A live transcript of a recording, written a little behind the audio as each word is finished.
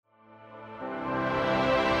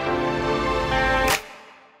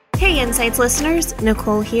Insights listeners,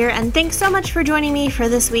 Nicole here, and thanks so much for joining me for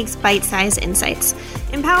this week's Bite-Size Insights,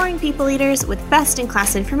 empowering people leaders with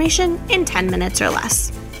best-in-class information in 10 minutes or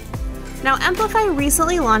less. Now, Amplify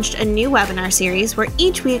recently launched a new webinar series where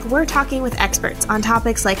each week we're talking with experts on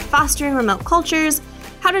topics like fostering remote cultures,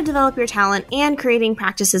 how to develop your talent, and creating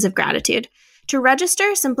practices of gratitude. To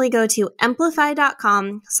register, simply go to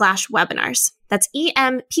amplify.com/webinars. That's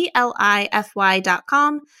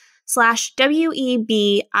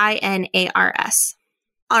emplify.com/WEBINARS.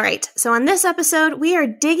 All right, so on this episode, we are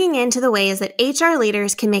digging into the ways that HR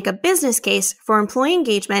leaders can make a business case for employee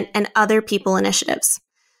engagement and other people initiatives.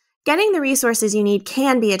 Getting the resources you need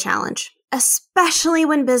can be a challenge, especially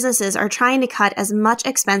when businesses are trying to cut as much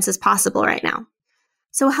expense as possible right now.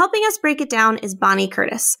 So helping us break it down is Bonnie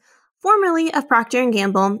Curtis, formerly of Procter &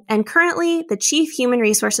 Gamble and currently the Chief Human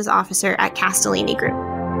Resources Officer at Castellini Group.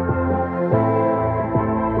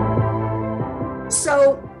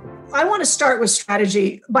 So I want to start with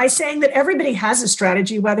strategy by saying that everybody has a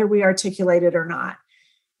strategy, whether we articulate it or not.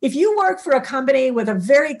 If you work for a company with a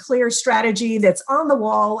very clear strategy that's on the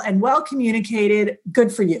wall and well communicated,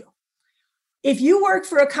 good for you. If you work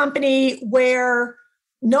for a company where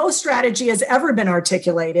no strategy has ever been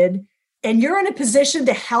articulated and you're in a position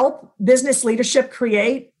to help business leadership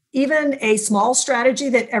create even a small strategy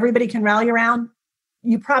that everybody can rally around,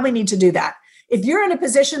 you probably need to do that. If you're in a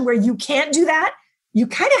position where you can't do that, you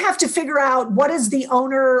kind of have to figure out what is the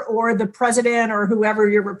owner or the president or whoever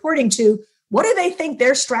you're reporting to, what do they think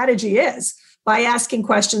their strategy is, by asking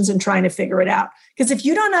questions and trying to figure it out. Because if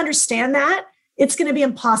you don't understand that, it's going to be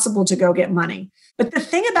impossible to go get money. But the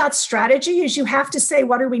thing about strategy is you have to say,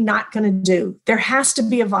 what are we not going to do? There has to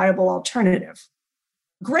be a viable alternative.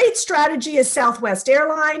 Great strategy is Southwest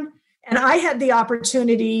Airline. And I had the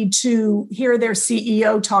opportunity to hear their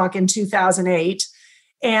CEO talk in 2008.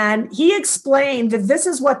 And he explained that this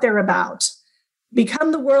is what they're about.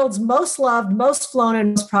 Become the world's most loved, most flown, and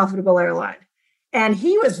most profitable airline. And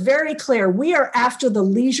he was very clear. We are after the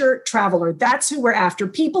leisure traveler. That's who we're after.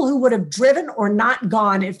 People who would have driven or not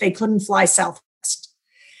gone if they couldn't fly Southwest.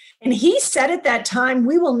 And he said at that time,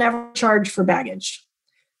 we will never charge for baggage.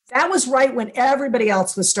 That was right when everybody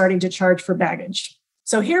else was starting to charge for baggage.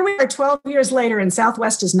 So here we are 12 years later, and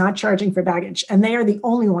Southwest is not charging for baggage. And they are the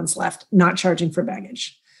only ones left not charging for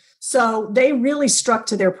baggage. So they really struck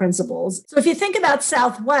to their principles. So if you think about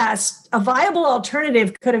Southwest, a viable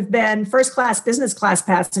alternative could have been first class, business class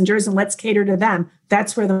passengers, and let's cater to them.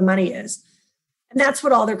 That's where the money is. And that's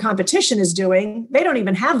what all their competition is doing. They don't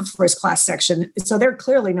even have a first class section. So they're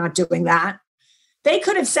clearly not doing that. They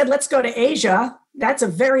could have said, let's go to Asia. That's a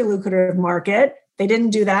very lucrative market. They didn't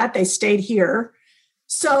do that. They stayed here.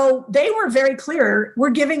 So they were very clear. We're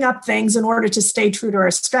giving up things in order to stay true to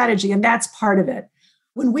our strategy. And that's part of it.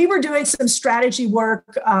 When we were doing some strategy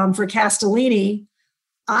work for Castellini,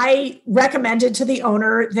 I recommended to the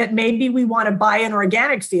owner that maybe we want to buy an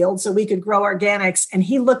organic field so we could grow organics. And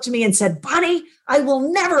he looked at me and said, Bonnie, I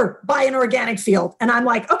will never buy an organic field. And I'm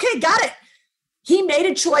like, okay, got it. He made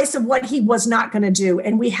a choice of what he was not going to do.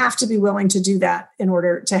 And we have to be willing to do that in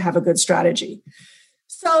order to have a good strategy.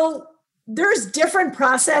 So there's different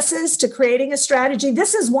processes to creating a strategy.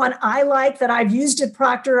 This is one I like that I've used at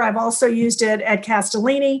Procter. I've also used it at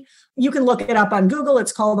Castellini. You can look it up on Google.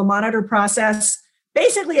 It's called the Monitor process.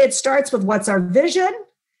 Basically, it starts with what's our vision,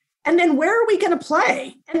 and then where are we going to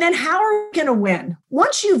play? And then how are we going to win?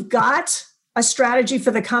 Once you've got a strategy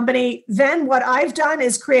for the company, then what I've done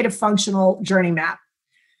is create a functional journey map.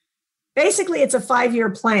 Basically, it's a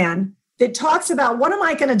 5-year plan that talks about what am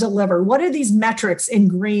I going to deliver? What are these metrics in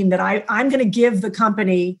green that I'm going to give the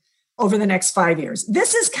company over the next 5 years?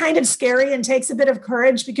 This is kind of scary and takes a bit of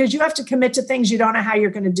courage because you have to commit to things you don't know how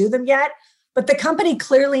you're going to do them yet, but the company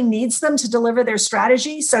clearly needs them to deliver their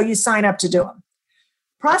strategy, so you sign up to do them.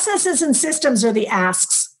 Processes and systems are the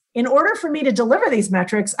asks. In order for me to deliver these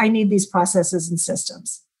metrics, I need these processes and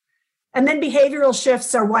systems. And then behavioral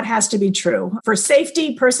shifts are what has to be true. For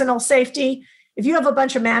safety, personal safety, if you have a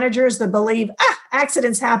bunch of managers that believe,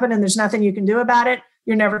 accidents happen and there's nothing you can do about it,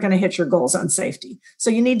 you're never going to hit your goals on safety. So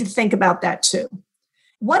you need to think about that too.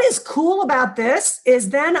 What is cool about this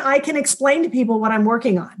is then I can explain to people what I'm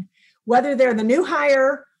working on, whether they're the new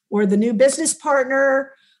hire or the new business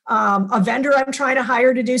partner, a vendor I'm trying to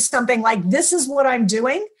hire to do something like this is what I'm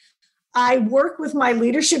doing. I work with my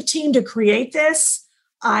leadership team to create this.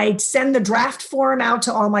 I send the draft form out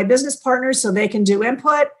to all my business partners so they can do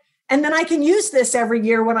input. And then I can use this every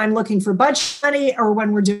year when I'm looking for budget money or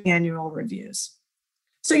when we're doing annual reviews.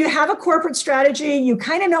 So you have a corporate strategy, you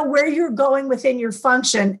kind of know where you're going within your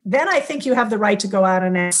function. Then I think you have the right to go out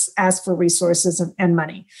and ask for resources and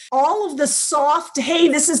money. All of the soft, hey,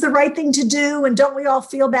 this is the right thing to do, and don't we all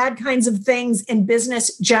feel bad kinds of things in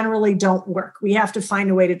business generally don't work. We have to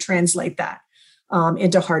find a way to translate that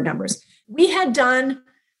into hard numbers. We had done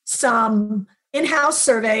some in-house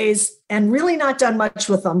surveys and really not done much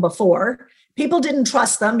with them before. People didn't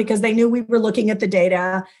trust them because they knew we were looking at the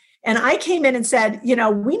data. And I came in and said,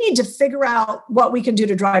 we need to figure out what we can do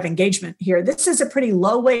to drive engagement here. This is a pretty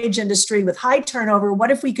low wage industry with high turnover.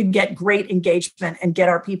 What if we could get great engagement and get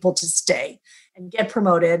our people to stay and get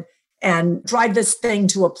promoted and drive this thing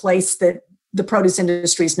to a place that the produce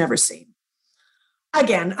industry's never seen?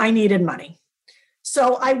 Again, I needed money.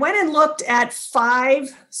 So I went and looked at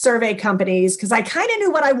 5 survey companies because I kind of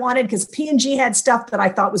knew what I wanted because P&G had stuff that I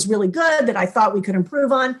thought was really good that I thought we could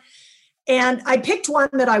improve on. And I picked one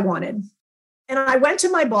that I wanted. And I went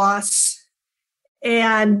to my boss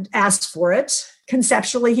and asked for it.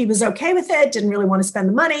 Conceptually, he was okay with it, didn't really want to spend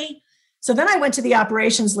the money. So then I went to the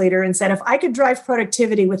operations leader and said, if I could drive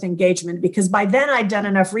productivity with engagement, because by then I'd done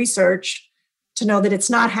enough research to know that it's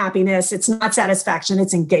not happiness, it's not satisfaction,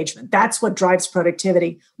 it's engagement. That's what drives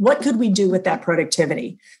productivity. What could we do with that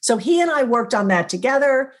productivity? So he and I worked on that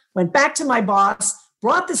together, went back to my boss,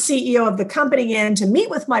 brought the CEO of the company in to meet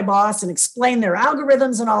with my boss and explain their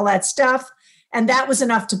algorithms and all that stuff. And that was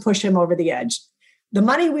enough to push him over the edge. The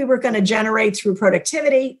money we were going to generate through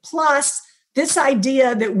productivity, plus this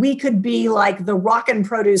idea that we could be like the rockin'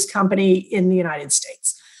 produce company in the United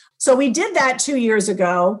States. So we did that 2 years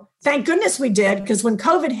ago. Thank goodness we did, because when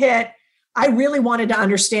COVID hit, I really wanted to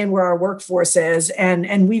understand where our workforce is.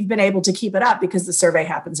 And we've been able to keep it up because the survey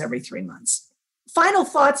happens every 3 months. Final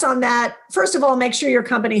thoughts on that. First of all, make sure your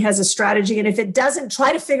company has a strategy. And if it doesn't,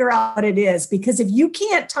 try to figure out what it is. Because if you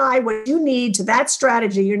can't tie what you need to that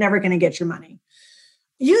strategy, you're never going to get your money.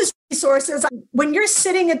 Use resources. When you're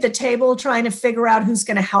sitting at the table trying to figure out who's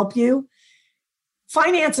going to help you,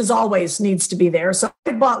 finances always needs to be there. So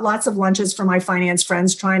I bought lots of lunches for my finance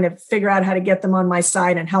friends, trying to figure out how to get them on my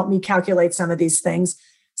side and help me calculate some of these things.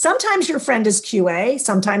 Sometimes your friend is QA.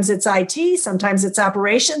 Sometimes it's IT. Sometimes it's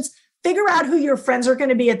operations. Figure out who your friends are going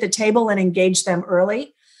to be at the table and engage them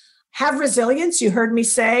early. Have resilience. You heard me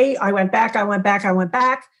say, I went back.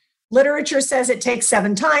 Literature says it takes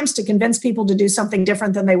 7 times to convince people to do something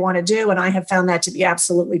different than they want to do. And I have found that to be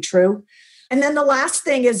absolutely true. And then the last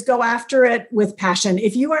thing is go after it with passion.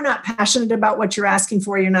 If you are not passionate about what you're asking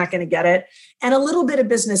for, you're not going to get it. And a little bit of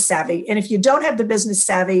business savvy. And if you don't have the business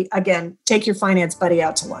savvy, again, take your finance buddy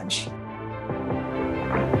out to lunch.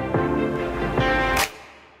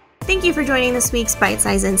 Thank you for joining this week's Bite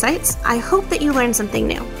Size Insights. I hope that you learned something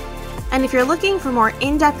new. And if you're looking for more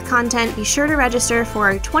in-depth content, be sure to register for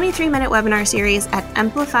our 23-minute webinar series at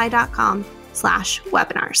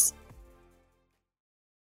emplify.com/webinars.